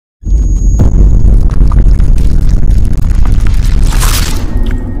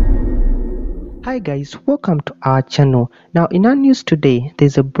Hi guys, welcome to our channel. Now in our news today,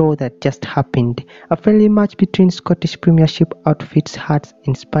 there's a brawl that just happened. A friendly match between Scottish Premiership outfits Hearts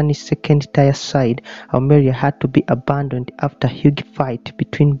and Spanish second tier side Almeria had to be abandoned after a huge fight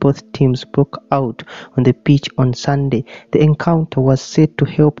between both teams broke out on the pitch on Sunday. The encounter was said to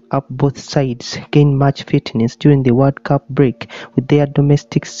help up both sides gain match fitness during the World Cup break with their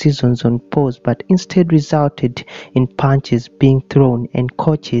domestic seasons on pause, but instead resulted in punches being thrown and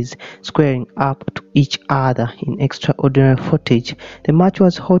coaches squaring up to each other in extraordinary footage. The match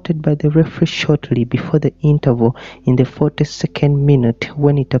was halted by the referee shortly before the interval in the 42nd minute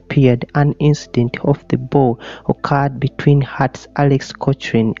when it appeared an incident of the ball occurred between Hearts' Alex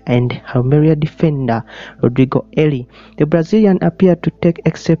Cochrane and Almeria defender Rodrigo Ely. The Brazilian appeared to take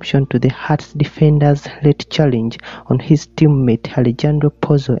exception to the Hearts defender's late challenge on his teammate Alejandro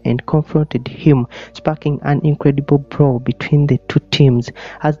Pozo and confronted him, sparking an incredible brawl between the two teams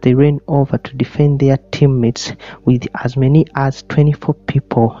as they ran over to defend their teammates, with as many as 24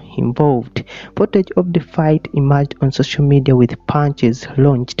 people involved. Footage of the fight emerged on social media with punches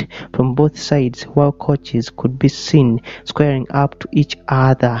launched from both sides, while coaches could be seen squaring up to each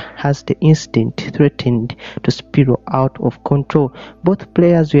other as the incident threatened to spiral out of control. Both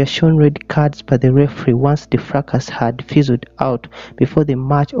players were shown red cards by the referee once the fracas had fizzled out, before the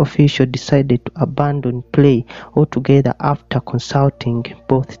match official decided to abandon play altogether after consulting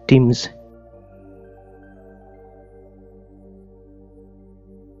both teams.